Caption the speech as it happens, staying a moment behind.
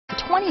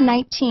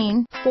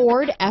2019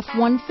 Ford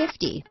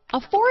F-150. A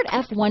Ford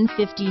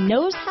F-150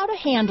 knows how to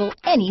handle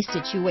any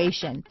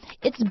situation.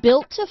 It's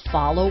built to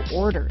follow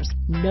orders,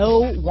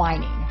 no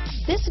whining.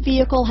 This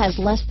vehicle has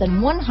less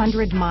than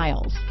 100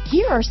 miles.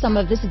 Here are some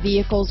of this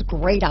vehicle's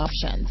great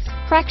options: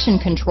 traction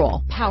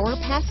control, power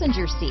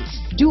passenger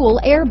seat, dual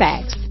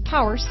airbags,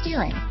 power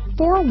steering,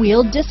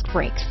 four-wheel disc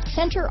brakes,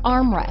 center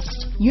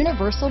armrest,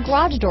 universal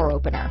garage door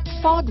opener,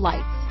 fog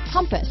lights,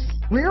 compass,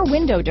 rear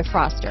window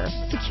defroster,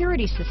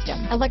 security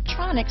system,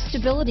 electronic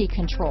stability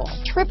control,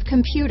 trip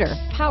computer,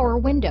 power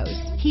windows,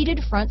 heated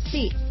front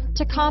seats,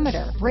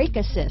 tachometer, brake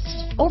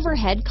assist,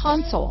 overhead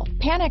console,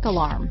 panic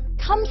alarm.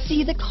 Come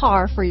see the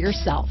car for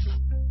yourself.